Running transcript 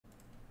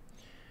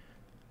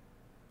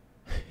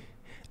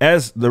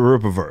as the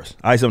Rippaverse,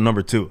 item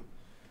number 2,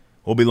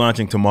 will be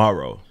launching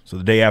tomorrow. So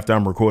the day after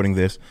I'm recording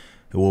this,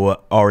 it will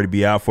already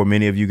be out for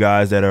many of you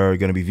guys that are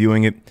going to be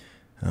viewing it,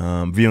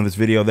 viewing this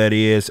video, that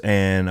is,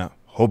 and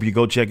hope you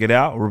go check it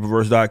out,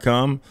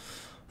 Rippaverse.com.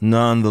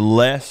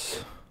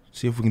 Nonetheless,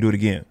 see if we can do it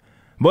again.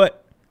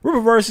 But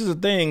Rippaverse is a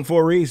thing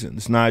for a reason.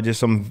 It's not just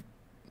some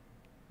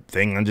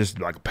thing, just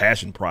like a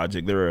passion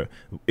project. There are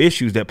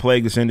issues that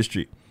plague this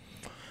industry.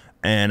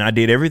 And I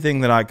did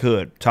everything that I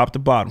could, top to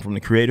bottom, from the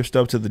creative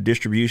stuff to the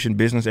distribution,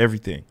 business,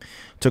 everything,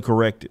 to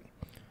correct it.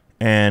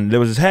 And there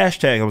was this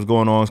hashtag that was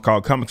going on. It's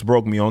called Comics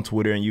Broke Me on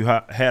Twitter. And you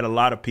had a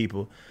lot of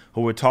people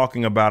who were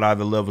talking about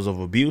either levels of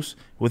abuse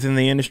within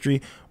the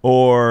industry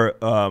or,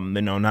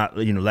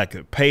 lack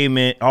of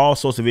payment, all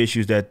sorts of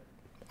issues that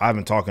I've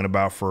been talking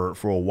about for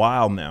a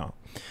while now.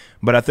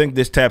 But I think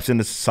this taps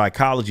into the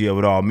psychology of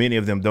it all. Many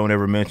of them don't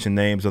ever mention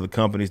names of the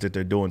companies that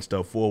they're doing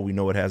stuff for. We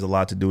know it has a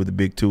lot to do with the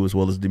big two as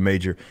well as the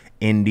major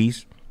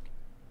indies.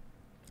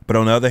 But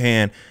on the other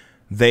hand,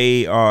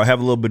 they have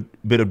a little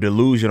bit of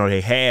delusion, or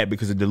they had,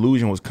 because the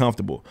delusion was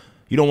comfortable.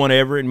 You don't want to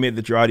ever admit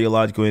that your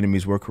ideological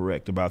enemies were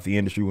correct about the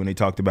industry when they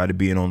talked about it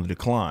being on the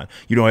decline.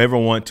 You don't ever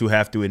want to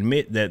have to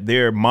admit that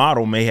their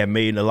model may have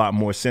made a lot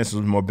more sense,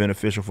 was more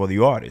beneficial for the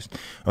artists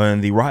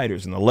and the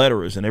writers and the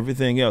letterers and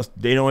everything else.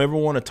 They don't ever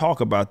want to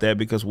talk about that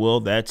because, well,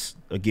 that's,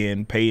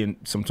 again, paying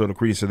some sort of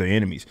credence to their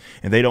enemies,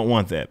 and they don't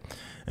want that.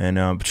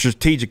 And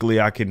strategically,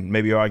 I can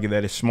maybe argue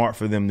that it's smart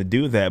for them to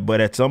do that, but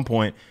at some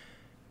point,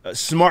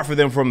 smart for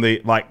them from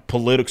the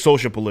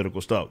social political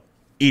stuff.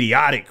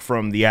 Idiotic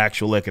from the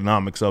actual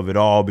economics of it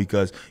all,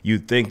 because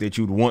you'd think that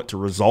you'd want to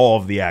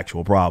resolve the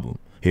actual problem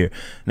here.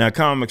 Now,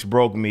 Comics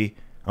Broke Me,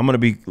 I'm going to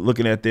be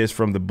looking at this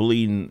from the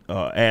bleeding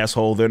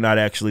asshole. They're not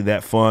actually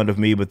that fond of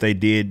me, but they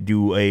did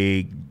do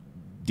a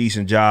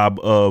decent job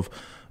of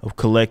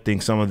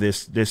collecting some of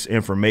this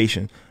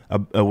information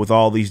with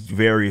all these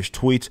various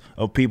tweets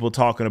of people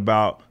talking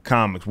about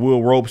comics.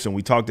 Will Robeson,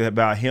 we talked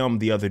about him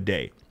the other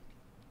day.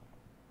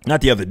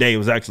 Not the other day, it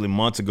was actually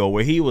months ago,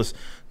 where he was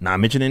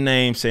not mentioning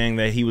names, saying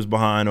that he was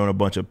behind on a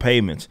bunch of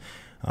payments.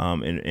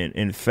 And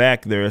in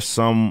fact, there's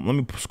some, let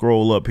me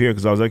scroll up here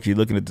because I was actually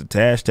looking at the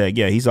hashtag.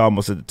 Yeah, he's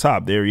almost at the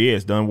top. There he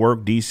is. Done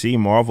work, DC,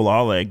 Marvel,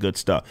 all that good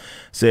stuff.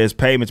 Says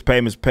payments,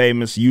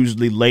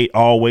 usually late,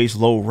 always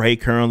low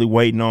rate, currently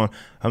waiting on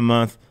a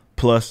month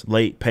plus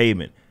late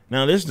payment.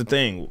 Now, this is the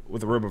thing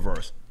with the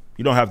Rippaverse.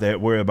 You don't have to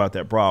worry about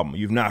that problem.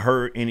 You've not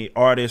heard any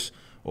artists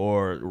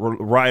or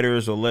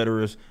writers or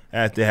letterers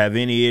have to have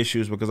any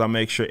issues, because I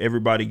make sure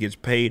everybody gets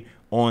paid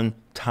on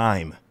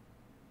time,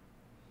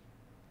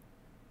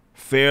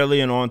 fairly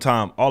and on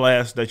time. All I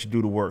ask is that you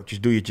do the work.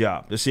 Just do your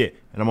job. That's it.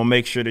 And I'm going to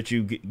make sure that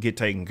you get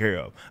taken care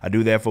of. I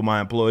do that for my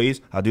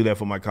employees. I do that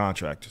for my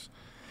contractors.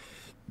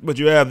 But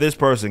you have this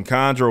person,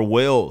 Condra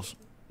Wells.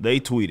 They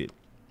tweeted,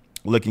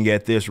 looking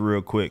at this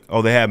real quick.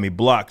 Oh, they have me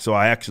blocked, so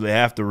I actually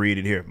have to read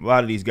it here. A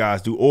lot of these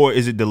guys do. Or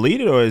is it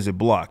deleted or is it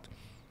blocked?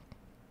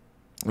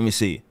 Let me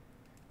see.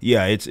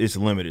 Yeah, it's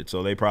limited,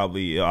 so they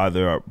probably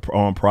either are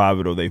on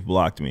private or they've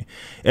blocked me.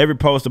 Every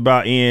post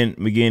about Ian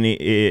McGinney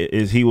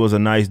is he was a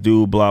nice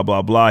dude, blah,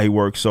 blah, blah. He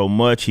worked so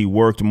much. He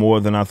worked more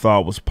than I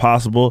thought was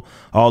possible.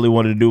 All he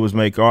wanted to do was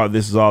make art.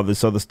 This is all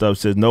this other stuff.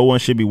 Says no one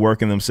should be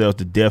working themselves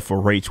to death for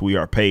rates we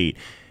are paid.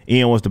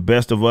 Ian was the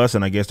best of us,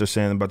 and I guess they're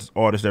saying about this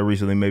artist that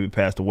recently maybe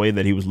passed away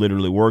that he was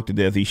literally worked to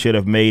death. He should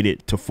have made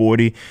it to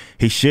 40.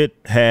 He should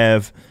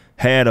have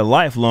had a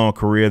lifelong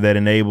career that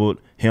enabled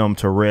him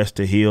to rest,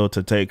 to heal,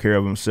 to take care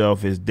of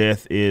himself. His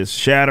death is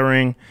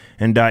shattering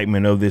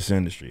indictment of this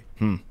industry.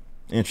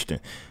 Interesting.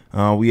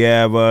 We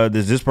have,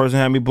 does this person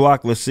have me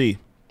blocked? Let's see.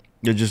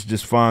 They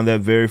just find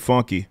that very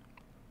funky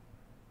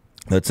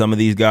that some of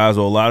these guys,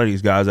 or a lot of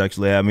these guys,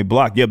 actually have me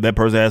blocked. Yep, that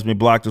person has me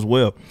blocked as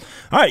well.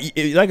 All right,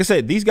 like I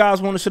said, these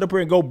guys want to sit up here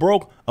and go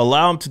broke.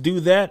 Allow them to do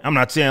that. I'm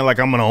not saying like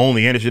I'm going to own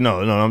the industry. No,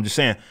 I'm just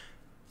saying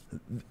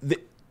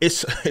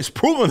it's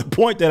proven the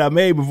point that I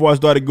made before I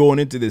started going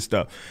into this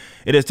stuff.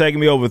 It has taken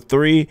me over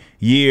 3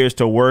 years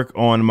to work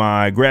on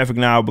my graphic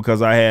novel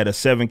because I had a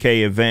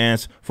 7K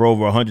advance for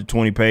over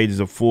 120 pages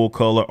of full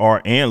color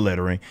art and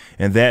lettering.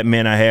 And that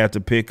meant I had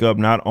to pick up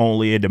not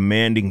only a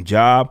demanding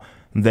job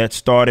that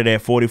started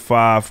at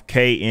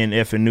 45K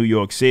in New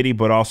York City,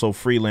 but also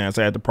freelance.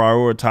 I had to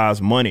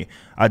prioritize money.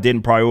 I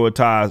didn't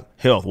prioritize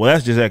health. Well,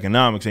 that's just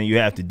economics, and you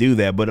have to do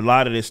that. But a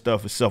lot of this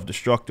stuff is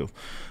self-destructive.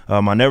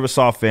 I never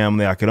saw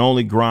family. I could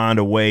only grind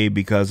away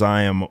because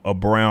I am a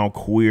brown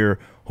queer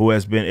who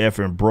has been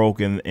effing broke,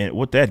 and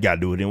what that got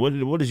to do with it?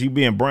 What does you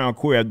being brown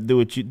queer have to do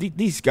with you?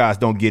 These guys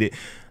don't get it.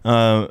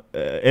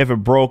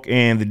 Effing broke,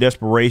 and the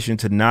desperation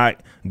to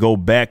not go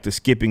back to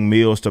skipping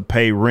meals to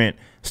pay rent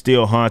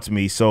still haunts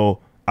me. So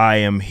I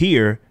am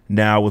here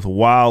now with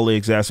wildly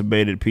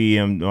exacerbated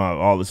PM,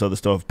 all this other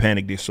stuff,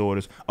 panic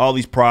disorders, all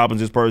these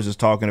problems this person is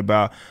talking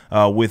about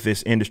with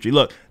this industry.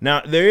 Look,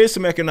 now there is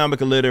some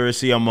economic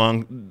illiteracy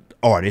among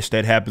artists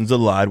that happens a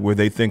lot, where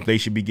they think they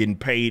should be getting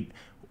paid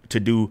to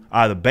do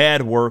either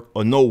bad work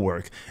or no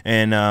work,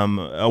 and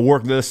a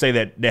work, let's say,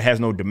 that has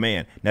no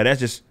demand. Now that's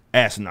just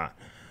asinine.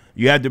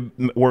 You have to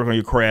work on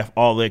your craft,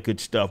 all that good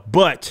stuff.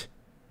 But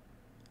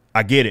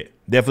I get it.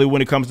 Definitely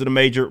when it comes to the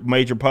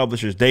major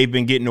publishers, they've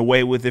been getting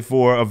away with it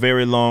for a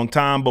very long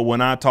time. But when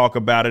I talk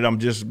about it, I'm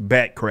just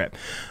back crap.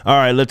 All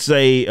right, let's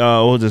say,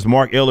 what was this?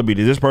 Mark Ellerby.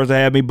 Did this person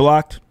have me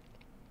blocked?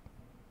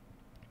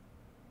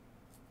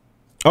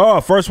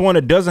 Oh, first one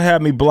that doesn't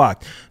have me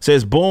blocked.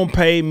 Says, Boom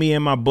paid me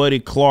and my buddy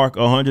Clark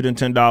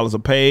 $110 a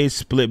page,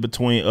 split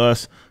between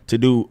us to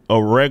do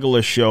a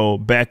regular show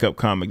backup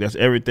comic. That's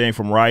everything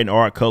from writing,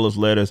 art, colors,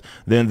 letters.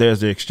 Then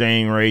there's the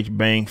exchange rate,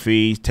 bank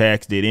fees,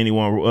 tax. Did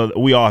anyone,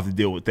 we all have to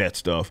deal with that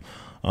stuff.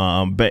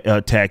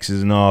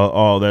 Taxes and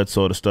all that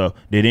sort of stuff.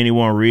 Did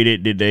anyone read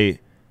it? Did they,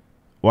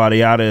 while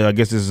they out of, I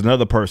guess this is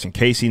another person,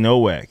 Casey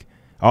Nowak.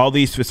 All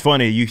these, it's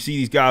funny, you see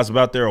these guys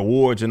about their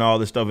awards and all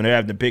this stuff, and they're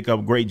having to pick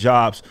up great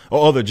jobs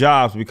or other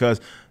jobs because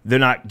they're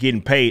not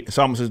getting paid. It's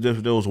almost as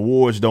if those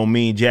awards don't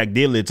mean jack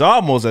diddly. It's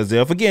almost as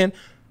if, again,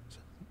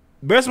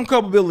 there's some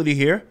culpability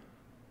here.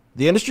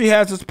 The industry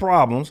has its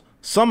problems.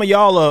 Some of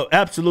y'all are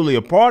absolutely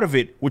a part of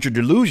it with your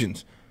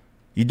delusions.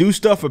 You do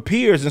stuff for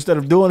peers instead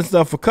of doing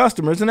stuff for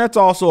customers, and that's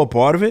also a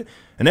part of it.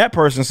 And that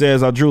person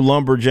says, I drew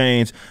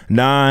Lumberjanes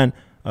 9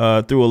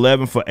 through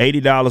 11 for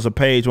 $80 a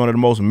page. One of the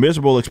most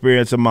miserable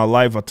experiences of my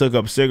life. I took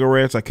up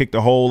cigarettes. I kicked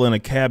a hole in a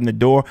cabinet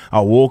door.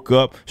 I woke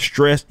up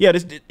stressed. Yeah,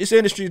 this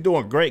industry is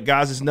doing great,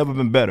 guys. It's never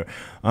been better.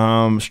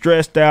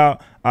 Stressed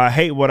out. I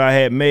hate what I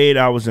had made.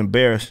 I was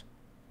embarrassed.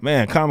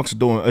 Man, comics are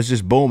doing, it's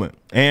just booming.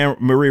 And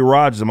Marie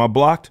Rogers, am I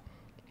blocked?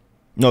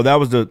 No, that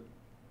was the,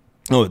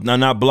 no,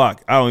 not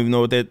blocked. I don't even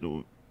know what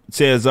that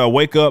says.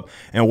 Wake up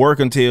and work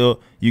until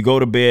you go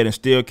to bed and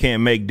still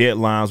can't make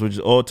deadlines, which is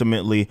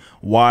ultimately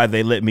why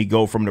they let me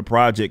go from the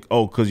project.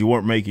 Oh, because you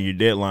weren't making your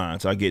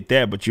deadlines. I get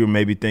that, but you're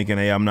maybe thinking,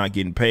 hey, I'm not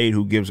getting paid.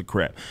 Who gives a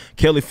crap?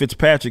 Kelly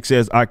Fitzpatrick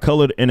says, I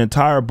colored an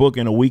entire book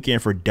in a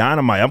weekend for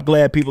Dynamite. I'm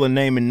glad people are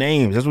naming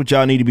names. That's what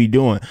y'all need to be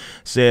doing.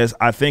 Says,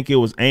 I think it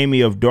was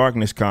Amy of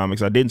Darkness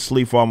Comics. I didn't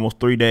sleep for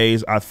almost 3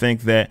 days. I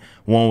think that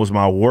one was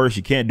my worst.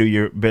 You can't do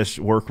your best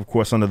work, of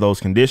course, under those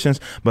conditions.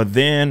 But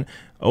then,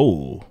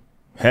 oh,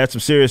 had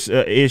some serious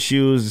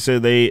issues. So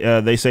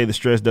they say the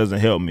stress doesn't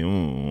help me.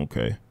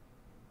 Okay.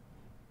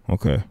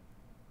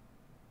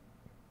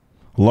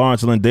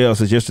 Lawrence Lindell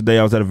says, yesterday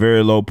I was at a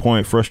very low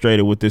point,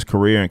 frustrated with this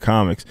career in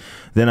comics.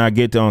 Then I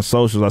get on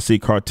socials, I see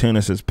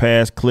cartoonists as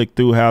past, click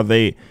through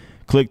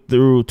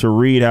to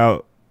read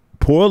how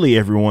poorly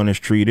everyone is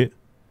treated.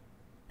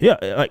 Yeah,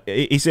 like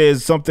he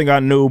says, something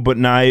I knew but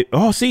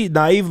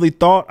naively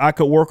thought I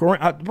could work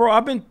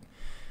around.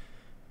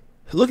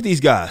 Look at these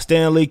guys.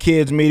 Stan Lee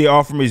Kids Media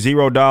offered me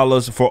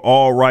 $0 for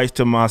all rights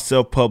to my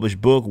self-published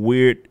book,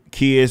 Weird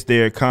Kids.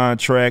 Their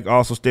contract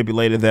also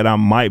stipulated that I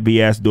might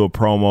be asked to do a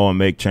promo and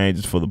make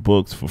changes for the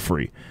books for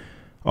free.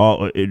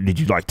 Did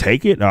you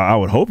take it? I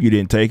would hope you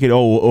didn't take it.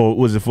 Or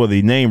was it for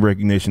the name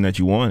recognition that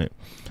you wanted?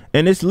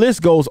 And this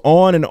list goes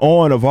on and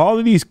on of all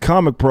of these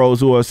comic pros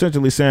who are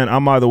essentially saying,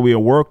 I'm either we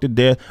work to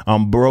death,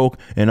 I'm broke,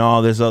 and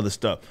all this other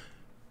stuff.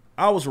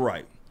 I was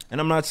right. And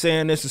I'm not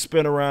saying this to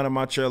spin around in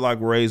my chair like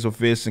razor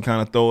fists and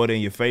kind of throw it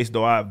in your face,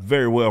 though I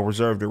very well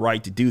reserve the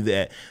right to do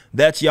that.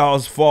 That's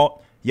y'all's fault.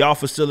 Y'all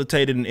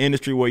facilitated an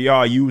industry where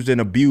y'all used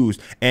and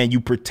abused, and you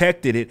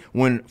protected it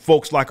when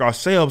folks like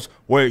ourselves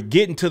were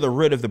getting to the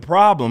root of the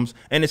problems.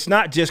 And it's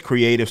not just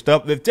creative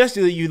stuff. If just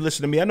you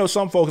listen to me, I know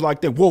some folks like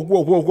that,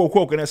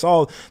 whoa, and that's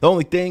all the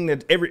only thing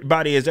that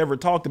everybody has ever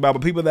talked about.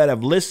 But people that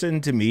have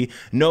listened to me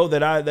know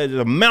that there's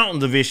a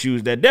mountains of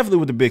issues that definitely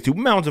with the big two,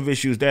 mountains of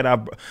issues that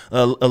I've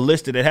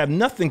listed that have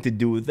nothing to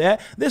do with that.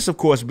 This, of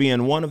course,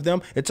 being one of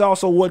them. It's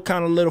also what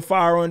kind of lit a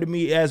fire under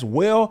me as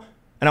well.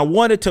 And I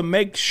wanted to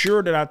make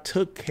sure that I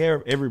took care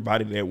of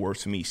everybody that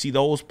works for me. See,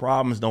 those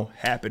problems don't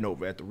happen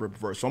over at the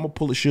Rippaverse. So I'm going to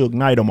pull a Suge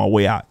Knight on my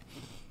way out.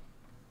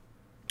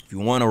 If you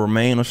want to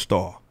remain a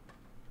star,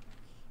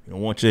 you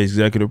don't want your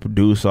executive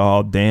producer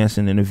all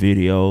dancing in the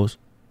videos,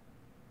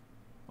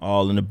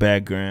 all in the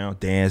background,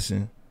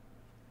 dancing.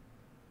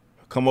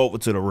 Come over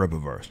to the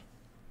Rippaverse.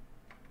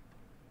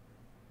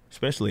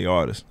 Especially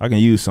artists. I can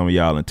use some of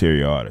y'all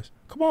interior artists.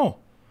 Come on.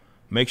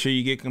 Make sure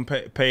you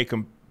get paid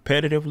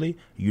competitively,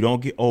 you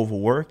don't get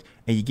overworked,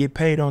 and you get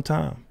paid on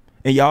time.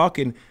 And y'all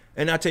can,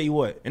 and I tell you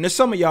what, and there's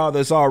some of y'all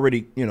that's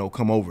already,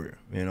 come over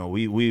here.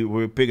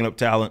 We're picking up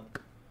talent,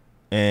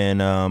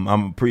 and I'm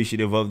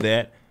appreciative of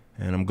that,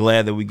 and I'm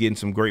glad that we're getting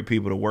some great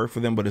people to work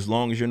for them. But as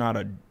long as you're not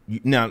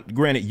now,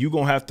 granted, you're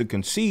gonna have to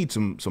concede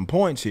some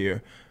points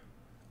here,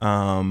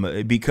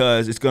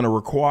 because it's gonna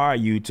require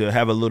you to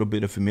have a little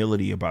bit of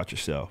humility about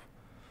yourself.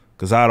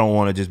 Because I don't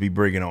want to just be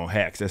bringing on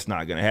hacks. That's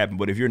not going to happen.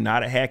 But if you're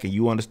not a hack and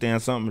you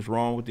understand something's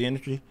wrong with the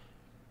industry,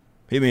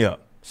 hit me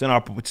up. Send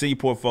your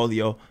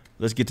portfolio.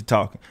 Let's get to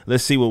talking.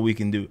 Let's see what we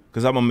can do.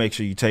 Because I'm going to make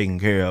sure you're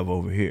taken care of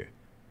over here.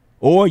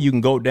 Or you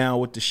can go down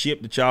with the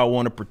ship that y'all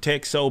want to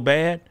protect so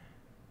bad.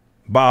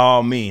 By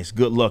all means,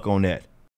 good luck on that.